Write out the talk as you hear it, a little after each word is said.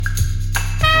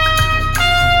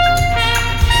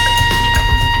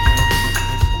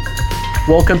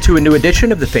Welcome to a new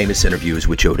edition of the Famous Interviews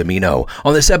with Joe Domino.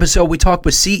 On this episode, we talk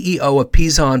with CEO of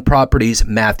Pezon Properties,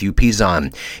 Mathew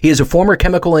Pezon. He is a former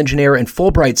chemical engineer and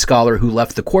Fulbright scholar who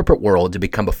left the corporate world to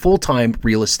become a full-time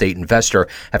real estate investor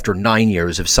after 9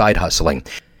 years of side hustling.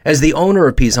 As the owner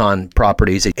of Pezon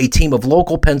Properties, a team of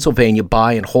local Pennsylvania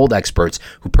buy and hold experts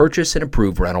who purchase and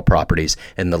improve rental properties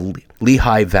in the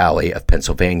Lehigh Valley of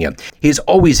Pennsylvania. He is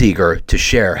always eager to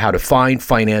share how to find,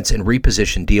 finance, and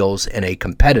reposition deals in a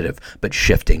competitive but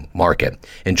shifting market.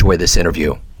 Enjoy this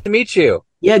interview. Good to meet you.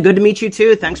 Yeah, good to meet you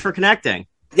too. Thanks for connecting.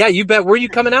 Yeah, you bet. Where are you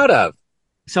coming out of?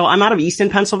 So I'm out of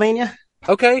Easton, Pennsylvania.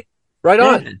 Okay, right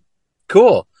on.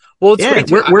 Cool. Well,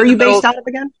 it's great. Where are you based out of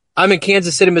again? I'm in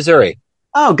Kansas City, Missouri.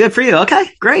 Oh, good for you. Okay,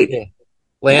 great. Yeah.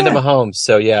 Land of Mahomes.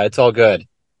 So yeah, it's all good.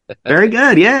 Very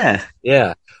good. Yeah.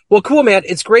 Yeah. Well, cool, man.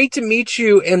 It's great to meet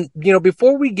you. And,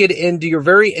 before we get into your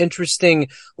very interesting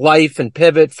life and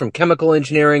pivot from chemical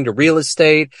engineering to real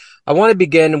estate, I want to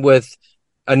begin with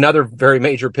another very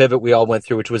major pivot we all went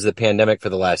through, which was the pandemic for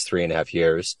the last 3.5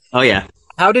 years. Oh, yeah.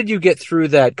 How did you get through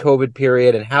that COVID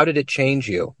period and how did it change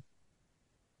you?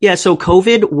 Yeah, so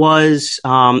COVID was,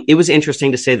 it was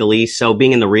interesting to say the least. So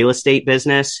being in the real estate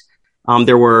business,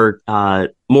 there were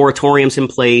moratoriums in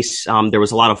place. There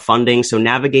was a lot of funding. So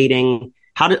navigating,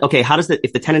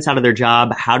 if the tenant's out of their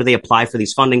job, how do they apply for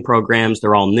these funding programs?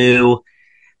 They're all new.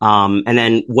 And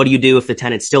then what do you do if the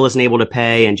tenant still isn't able to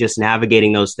pay, and just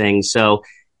navigating those things. So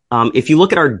if you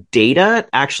look at our data,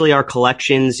 actually our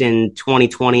collections in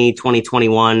 2020,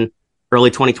 2021, early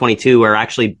 2022 are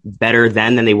actually better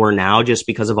than they were now, just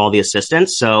because of all the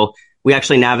assistance. So we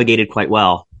actually navigated quite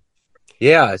well.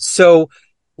 Yeah. So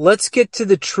let's get to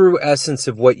the true essence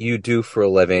of what you do for a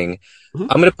living. Mm-hmm.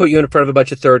 I'm going to put you in front of a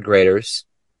bunch of third graders.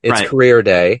 It's career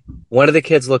day. One of the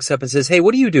kids looks up and says, "Hey,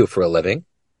 what do you do for a living?"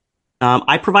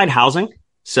 I provide housing.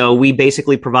 So we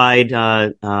basically provide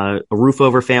a roof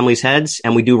over families' heads,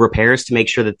 and we do repairs to make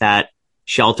sure that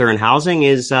shelter and housing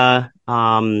is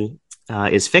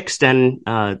fixed and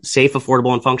safe,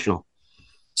 affordable, and functional.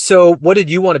 So what did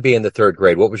you want to be in the third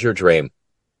grade? What was your dream?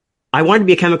 I wanted to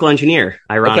be a chemical engineer,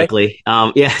 ironically.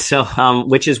 Okay.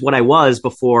 Which is what I was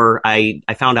before I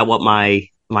found out what my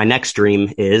next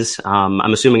dream is.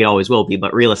 I'm assuming it always will be,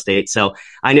 but real estate. So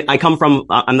I'm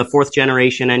the fourth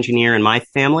generation engineer in my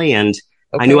family, and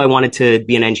I knew I wanted to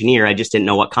be an engineer. I just didn't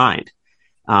know what kind.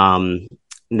 Then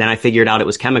I figured out it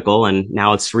was chemical, and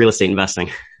now it's real estate investing.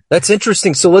 That's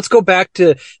interesting. So let's go back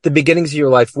to the beginnings of your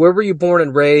life. Where were you born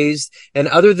and raised? And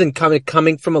other than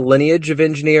coming from a lineage of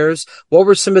engineers, what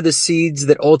were some of the seeds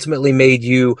that ultimately made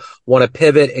you want to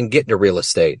pivot and get into real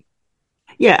estate?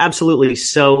 Yeah, absolutely.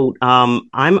 So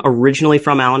I'm originally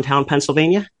from Allentown,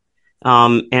 Pennsylvania.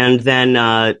 And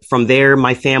then from there,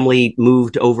 my family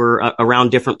moved over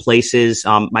around different places.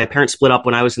 My parents split up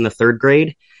when I was in the third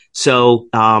grade. So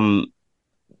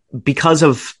because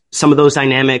of some of those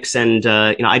dynamics, and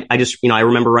I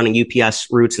remember running UPS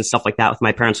routes and stuff like that with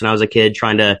my parents when I was a kid,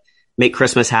 trying to make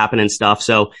Christmas happen and stuff.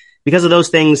 So because of those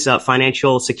things,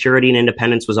 financial security and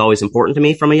independence was always important to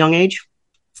me from a young age.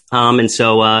 And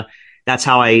so that's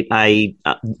how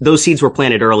those seeds were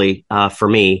planted early for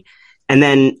me. And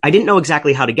then I didn't know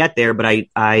exactly how to get there, but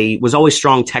I was always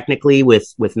strong technically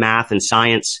with math and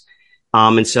science.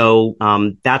 And so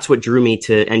that's what drew me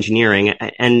to engineering.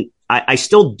 And I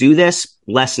still do this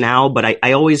less now, but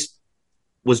I always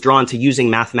was drawn to using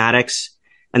mathematics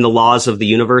and the laws of the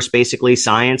universe, basically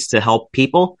science, to help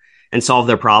people and solve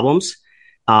their problems.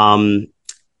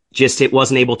 Just it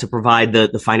wasn't able to provide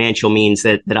the financial means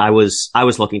that I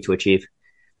was looking to achieve.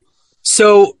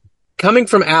 So coming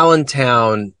from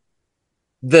Allentown,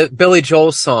 the Billy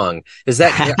Joel song,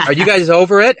 are you guys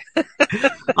over it?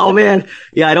 Oh man.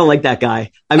 Yeah. I don't like that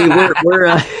guy. I mean, we're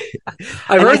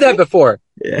I've heard that before.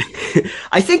 Yeah.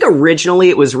 I think originally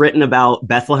it was written about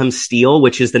Bethlehem Steel,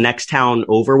 which is the next town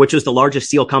over, which was the largest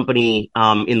steel company,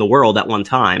 in the world at one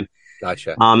time.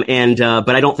 Gotcha.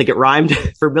 But I don't think it rhymed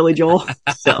for Billy Joel.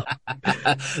 So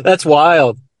that's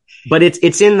wild. But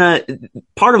it's in the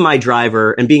part of my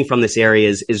driver, and being from this area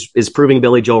is proving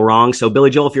Billy Joel wrong. So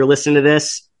Billy Joel, if you're listening to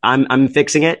this, I'm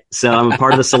fixing it. So I'm a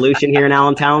part of the solution here in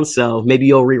Allentown. So maybe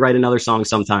you'll rewrite another song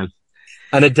sometime.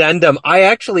 An addendum. I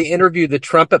actually interviewed the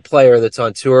trumpet player that's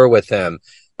on tour with him,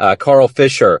 Carl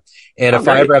Fisher. And if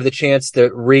I ever have the chance to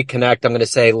reconnect, I'm going to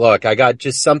say, look, I got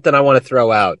just something I want to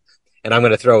throw out, and I'm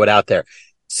going to throw it out there.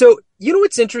 So,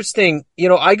 what's interesting,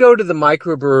 I go to the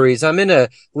microbreweries. I'm in a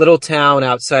little town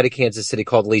outside of Kansas City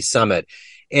called Lee Summit,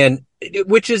 and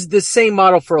which is the same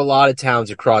model for a lot of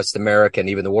towns across America and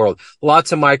even the world.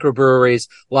 Lots of microbreweries,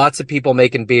 lots of people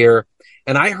making beer.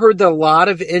 And I heard that a lot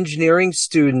of engineering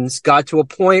students got to a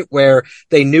point where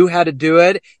they knew how to do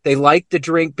it. They liked to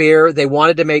drink beer. They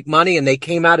wanted to make money, and they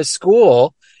came out of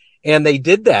school and they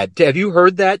did that. Have you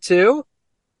heard that too?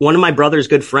 One of my brother's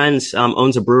good friends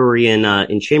owns a brewery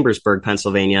in Chambersburg,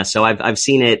 Pennsylvania. So I've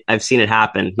seen it. I've seen it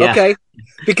happen. Yeah. Okay.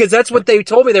 Because that's what they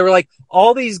told me. They were like,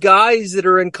 all these guys that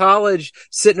are in college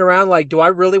sitting around like, do I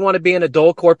really want to be in a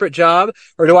dull corporate job,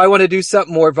 or do I want to do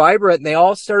something more vibrant? And they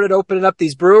all started opening up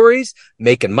these breweries,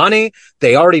 making money.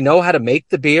 They already know how to make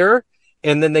the beer.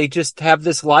 And then they just have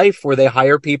this life where they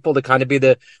hire people to kind of be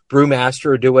the brewmaster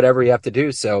or do whatever you have to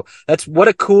do. So that's what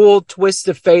a cool twist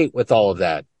of fate with all of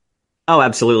that. Oh,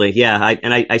 absolutely. Yeah.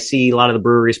 I see a lot of the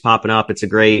breweries popping up. It's a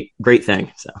great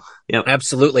thing. So, yeah.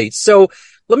 Absolutely. So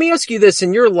let me ask you this.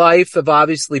 In your life of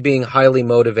obviously being highly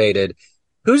motivated,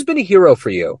 who's been a hero for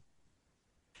you?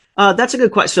 That's a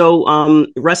good question. So,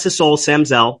 rest his soul, Sam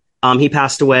Zell. He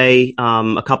passed away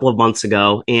a couple of months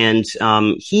ago, and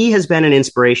he has been an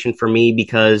inspiration for me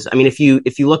because, I mean, if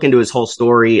you look into his whole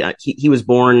story, he was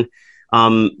born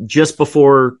just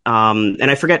before, and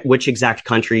I forget which exact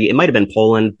country, it might have been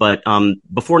Poland, but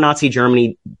before Nazi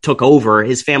Germany took over,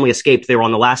 his family escaped. They were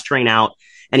on the last train out,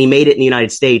 and he made it in the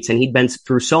United States, and he'd been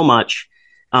through so much,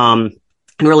 and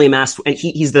really amassed. And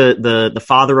he's the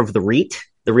father of the REIT,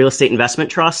 the Real Estate Investment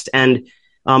Trust, and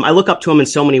I look up to him in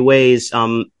so many ways.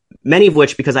 Many of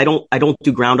which, because I don't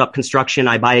do ground up construction,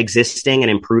 I buy existing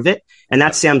and improve it. And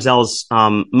that's Sam Zell's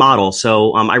model.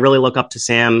 So I really look up to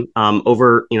Sam,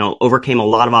 overcame a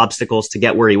lot of obstacles to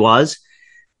get where he was.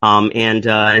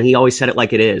 And he always said it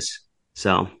like it is.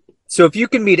 So if you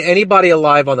can meet anybody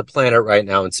alive on the planet right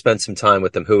now and spend some time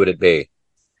with them, who would it be?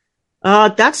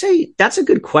 That's a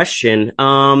good question.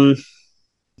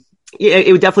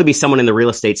 It would definitely be someone in the real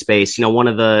estate space, one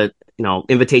of the,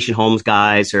 Invitation Homes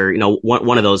guys, or,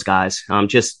 one of those guys. How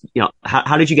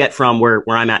did you get from where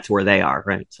I'm at to where they are?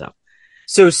 Right.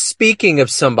 So speaking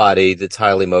of somebody that's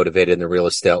highly motivated in the real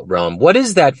estate realm, what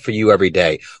is that for you every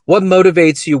day? What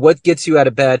motivates you? What gets you out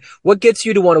of bed? What gets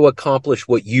you to want to accomplish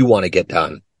what you want to get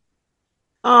done?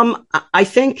 I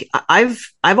think I've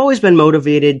always been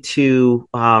motivated to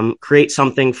create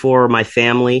something for my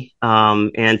family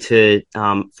and to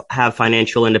have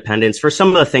financial independence. For some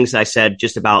of the things I said,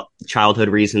 just about childhood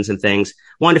reasons and things,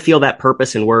 wanted to feel that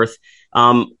purpose and worth.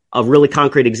 A really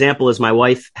concrete example is my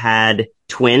wife had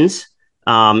twins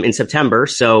in September,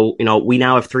 so we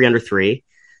now have 3 under 3.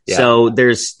 Yeah. So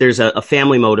there's a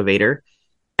family motivator,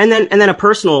 and then a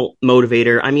personal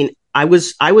motivator. I mean, I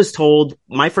was told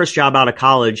my first job out of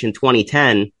college in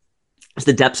 2010 was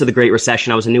the depths of the Great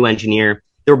Recession. I was a new engineer.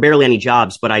 There were barely any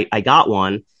jobs, but I got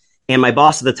one. And my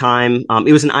boss at the time,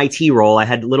 it was an IT role. I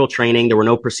had little training. There were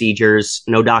no procedures,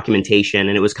 no documentation.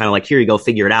 And it was kind of like, here you go,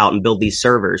 figure it out and build these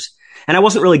servers. And I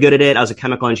wasn't really good at it. I was a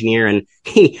chemical engineer. And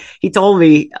he told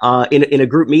me in a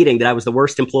group meeting that I was the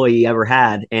worst employee he ever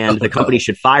had and the company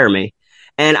should fire me.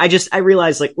 And I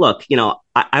realized, like, look,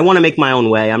 I want to make my own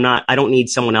way. I don't need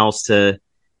someone else to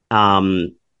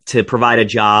provide a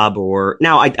job. Or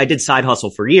now I did side hustle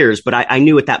for years, but I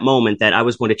knew at that moment that I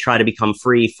was going to try to become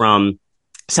free from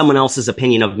someone else's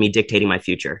opinion of me dictating my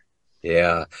future.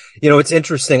 Yeah. It's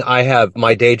interesting.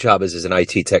 My day job is as an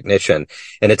IT technician,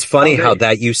 and it's funny how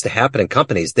that used to happen in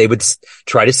companies. They would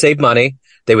try to save money.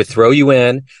 They would throw you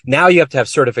in. Now you have to have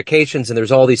certifications, and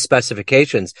there's all these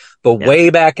specifications. But way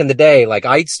back in the day, like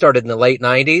I started in the late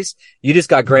 90s, you just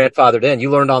got grandfathered in. You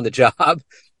learned on the job.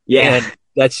 Yeah. And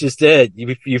that's just it.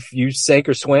 You sink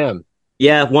or swim.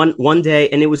 Yeah. One day,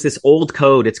 and it was this old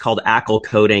code. It's called ACL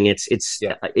coding.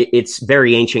 It's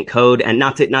very ancient code, and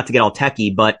not to get all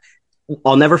techie, but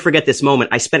I'll never forget this moment.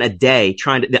 I spent a day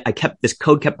this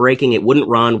code kept breaking. It wouldn't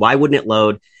run. Why wouldn't it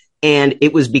load? And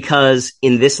it was because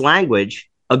in this language,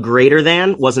 a greater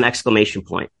than was an exclamation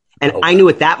point. And I knew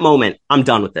at that moment, I'm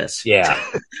done with this. Yeah.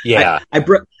 Yeah.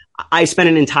 I spent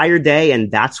an entire day, and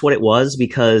that's what it was,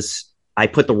 because I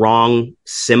put the wrong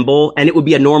symbol, and it would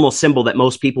be a normal symbol that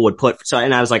most people would put. So,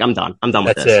 and I was like, I'm done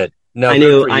with this. That's it. No, I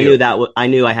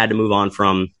knew I had to move on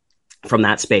from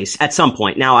that space at some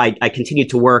point. Now I continued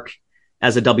to work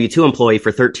as a W-2 employee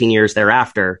for 13 years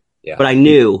thereafter. Yeah. But I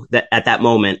knew that at that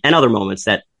moment and other moments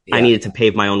that I needed to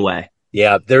pave my own way.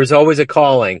 Yeah. There's always a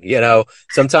calling,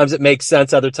 sometimes it makes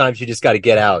sense. Other times you just got to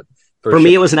get out. For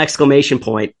me, it was an exclamation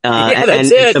point. And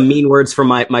some mean words from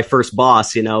my first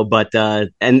boss, but,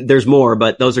 and there's more,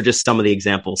 but those are just some of the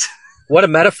examples. What a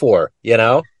metaphor,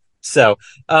 So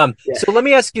let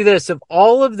me ask you this. Of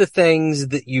all of the things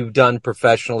that you've done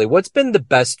professionally, what's been the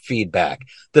best feedback,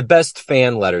 the best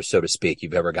fan letter, so to speak,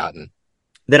 you've ever gotten?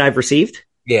 That I've received?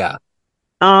 Yeah.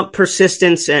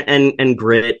 Persistence and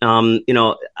grit.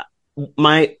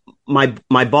 My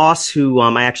my boss, who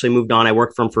I actually moved on. I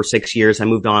worked for him for 6 years. I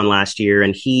moved on last year,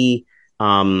 and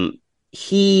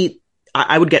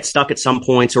I would get stuck at some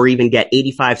points, or even get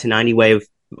 85 to 90%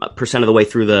 of the way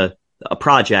through a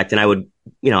project, and I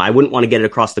wouldn't want to get it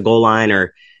across the goal line,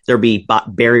 or there'd be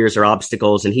barriers or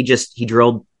obstacles, and he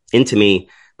drilled into me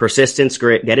persistence,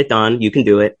 grit, get it done. You can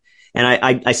do it. And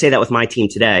I say that with my team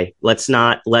today. Let's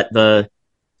not let the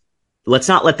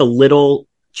little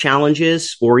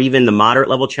challenges or even the moderate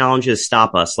level challenges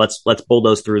stop us. Let's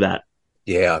bulldoze through that.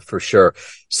 Yeah, for sure.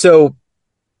 So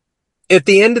at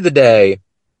the end of the day,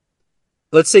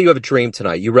 let's say you have a dream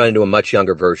tonight. You run into a much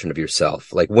younger version of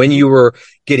yourself, like when you were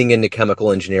getting into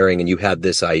chemical engineering and you had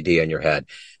this idea in your head.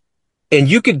 And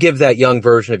you could give that young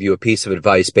version of you a piece of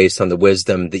advice based on the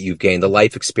wisdom that you've gained, the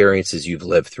life experiences you've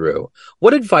lived through.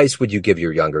 What advice would you give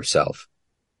your younger self?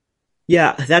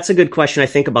 Yeah, that's a good question. I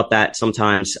think about that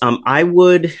sometimes. I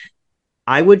would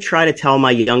try to tell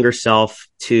my younger self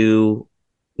to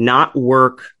not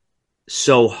work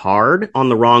so hard on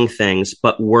the wrong things,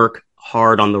 but work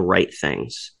hard on the right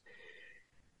things.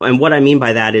 And what I mean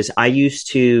by that is I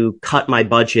used to cut my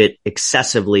budget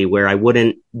excessively, where I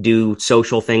wouldn't do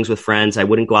social things with friends. I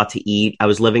wouldn't go out to eat. I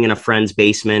was living in a friend's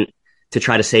basement to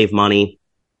try to save money.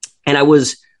 And I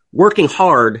was working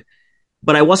hard,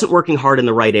 but I wasn't working hard in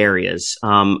the right areas.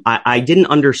 I didn't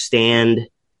understand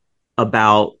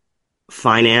about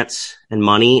finance and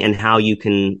money and how you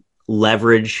can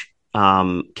leverage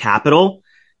capital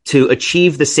to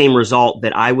achieve the same result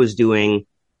that I was doing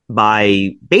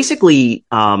by basically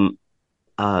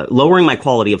lowering my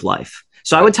quality of life.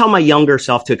 So I would tell my younger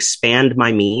self to expand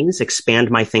my means,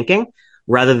 expand my thinking,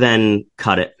 rather than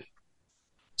cut it.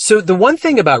 So the one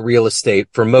thing about real estate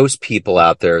for most people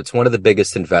out there, it's one of the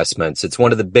biggest investments. It's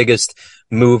one of the biggest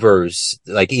movers,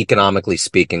 like economically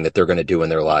speaking, that they're going to do in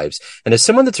their lives. And as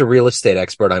someone that's a real estate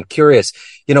expert, I'm curious,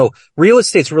 real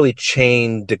estate's really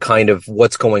chained to kind of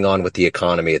what's going on with the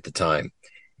economy at the time.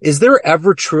 Is there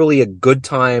ever truly a good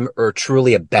time or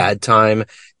truly a bad time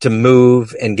to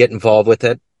move and get involved with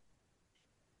it?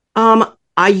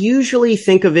 I usually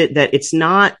think of it that it's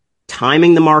not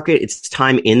timing the market, it's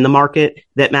time in the market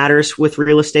that matters with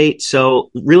real estate.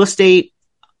 So real estate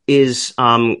is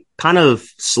kind of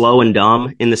slow and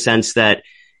dumb in the sense that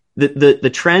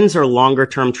the trends are longer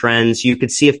term trends. You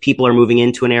could see if people are moving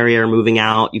into an area or moving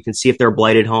out. You can see if they're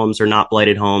blighted homes or not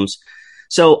blighted homes.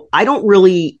 So I don't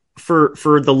really, for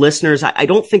the listeners, I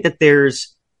don't think that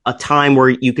there's a time where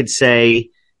you could say,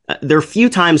 there are a few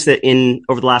times that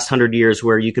over the last 100 years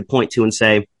where you could point to and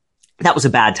say, that was a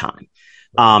bad time.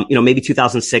 Maybe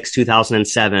 2006,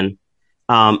 2007.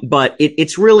 But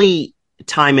it's really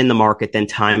time in the market than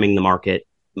timing the market.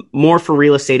 More for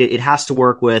real estate, it has to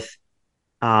work with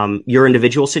your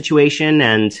individual situation,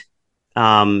 and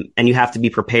you have to be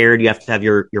prepared. You have to have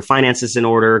your finances in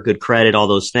order, good credit, all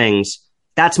those things.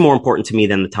 That's more important to me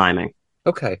than the timing.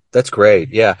 Okay, that's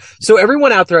great. Yeah. So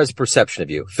everyone out there has a perception of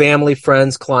you, family,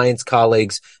 friends, clients,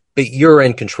 colleagues, but you're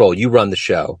in control. You run the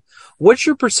show. What's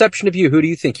your perception of you? Who do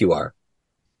you think you are?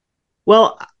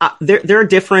 Well, there are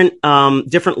different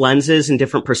lenses and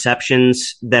different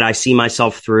perceptions that I see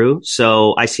myself through.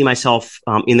 So I see myself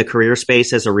in the career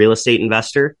space as a real estate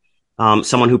investor,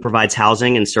 someone who provides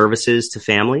housing and services to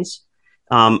families.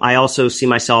 I also see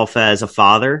myself as a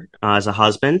father, as a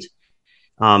husband,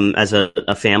 as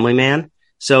a family man.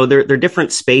 So there are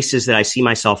different spaces that I see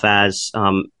myself as.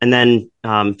 And then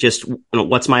just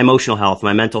what's my emotional health,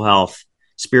 my mental health,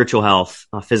 spiritual health,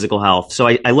 physical health. So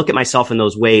I look at myself in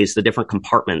those ways, the different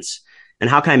compartments, and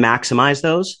how can I maximize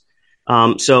those?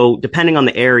 So depending on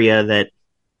the area that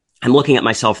I'm looking at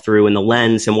myself through and the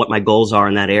lens and what my goals are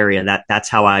in that area, that's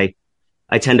how I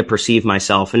tend to perceive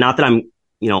myself. And not that I'm,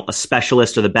 a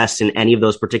specialist or the best in any of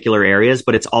those particular areas,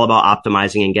 but it's all about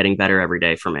optimizing and getting better every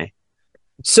day for me.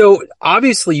 So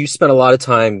obviously you spent a lot of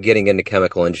time getting into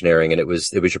chemical engineering, and it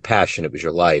was your passion. It was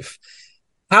your life.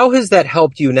 How has that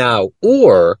helped you now?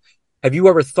 Or have you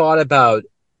ever thought about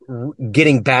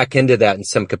getting back into that in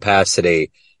some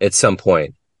capacity at some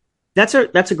point? That's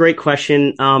a great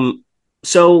question.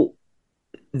 So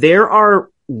there are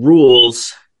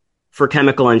rules for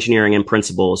chemical engineering and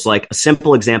principles. Like a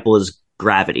simple example is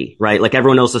gravity, right? Like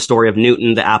everyone knows the story of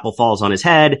Newton, the apple falls on his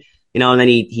head, and then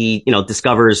he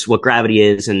discovers what gravity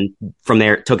is, and from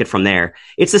there took it from there.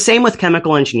 It's the same with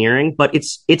chemical engineering, but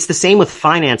it's the same with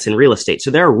finance and real estate. So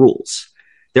there are rules.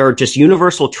 There are just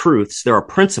universal truths. There are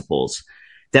principles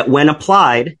that when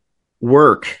applied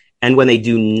work, and when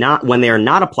they are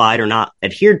not applied or not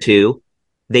adhered to,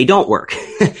 they don't work.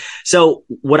 So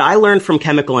what I learned from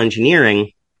chemical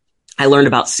engineering, I learned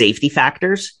about safety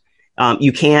factors.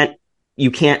 You can't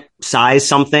size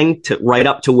something to right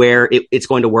up to where it's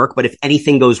going to work. But if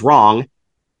anything goes wrong,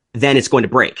 then it's going to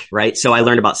break, right? So I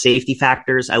learned about safety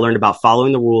factors. I learned about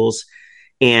following the rules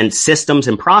and systems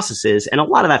and processes. And a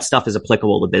lot of that stuff is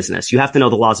applicable to business. You have to know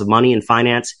the laws of money and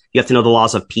finance. You have to know the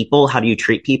laws of people. How do you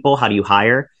treat people? How do you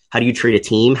hire? How do you treat a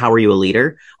team? How are you a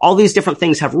leader? All these different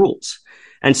things have rules.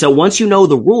 And so once you know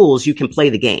the rules, you can play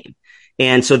the game.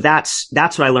 And so that's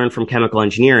what I learned from chemical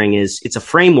engineering is it's a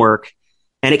framework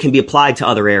and it can be applied to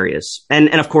other areas. And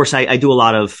of course, I do a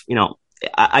lot of,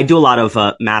 I do a lot of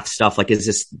math stuff, like is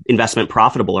this investment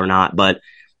profitable or not? But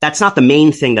that's not the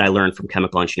main thing that I learned from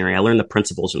chemical engineering. I learned the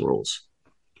principles and rules.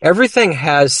 Everything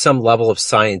has some level of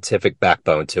scientific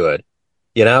backbone to it.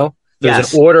 There's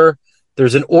Yes.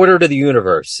 there's an order to the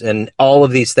universe, and all of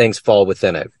these things fall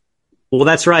within it. Well,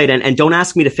 that's right. And don't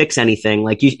ask me to fix anything.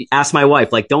 Like you ask my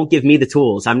wife, like, don't give me the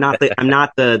tools.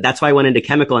 That's why I went into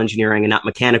chemical engineering and not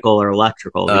mechanical or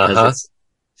electrical because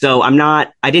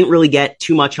I didn't really get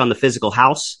too much on the physical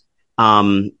house.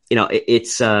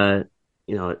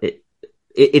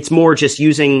 It's more just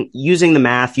using the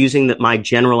math, using my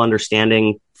general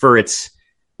understanding for its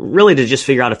really to just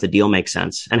figure out if the deal makes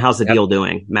sense and how's the deal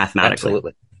doing mathematically.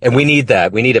 Absolutely. And we need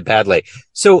that. We need it badly.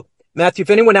 So Mathew, if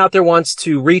anyone out there wants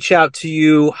to reach out to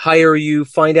you, hire you,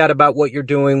 find out about what you're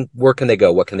doing, where can they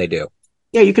go? What can they do?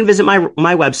 Yeah, you can visit my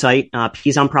website,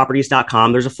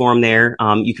 pezonproperties.com. There's a form there.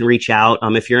 You can reach out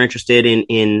if you're interested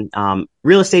in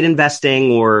real estate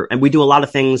investing, and we do a lot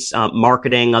of things,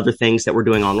 marketing, other things that we're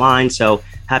doing online. So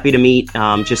happy to meet.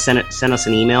 Just send us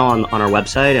an email on our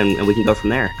website, and we can go from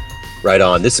there. Right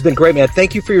on. This has been great, man.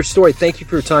 Thank you for your story. Thank you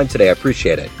for your time today. I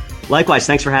appreciate it. Likewise.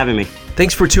 Thanks for having me.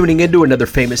 Thanks for tuning in to another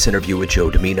famous interview with Joe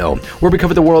Dimino, where we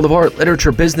cover the world of art,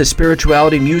 literature, business,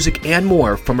 spirituality, music, and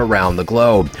more from around the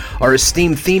globe. Our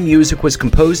esteemed theme music was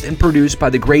composed and produced by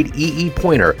the great E.E.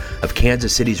 Pointer of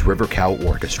Kansas City's River Cow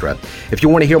Orchestra. If you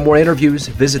want to hear more interviews,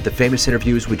 visit the Famous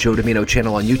Interviews with Joe Dimino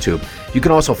channel on YouTube. You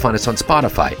can also find us on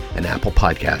Spotify and Apple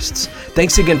Podcasts.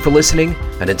 Thanks again for listening,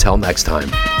 and until next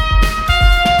time.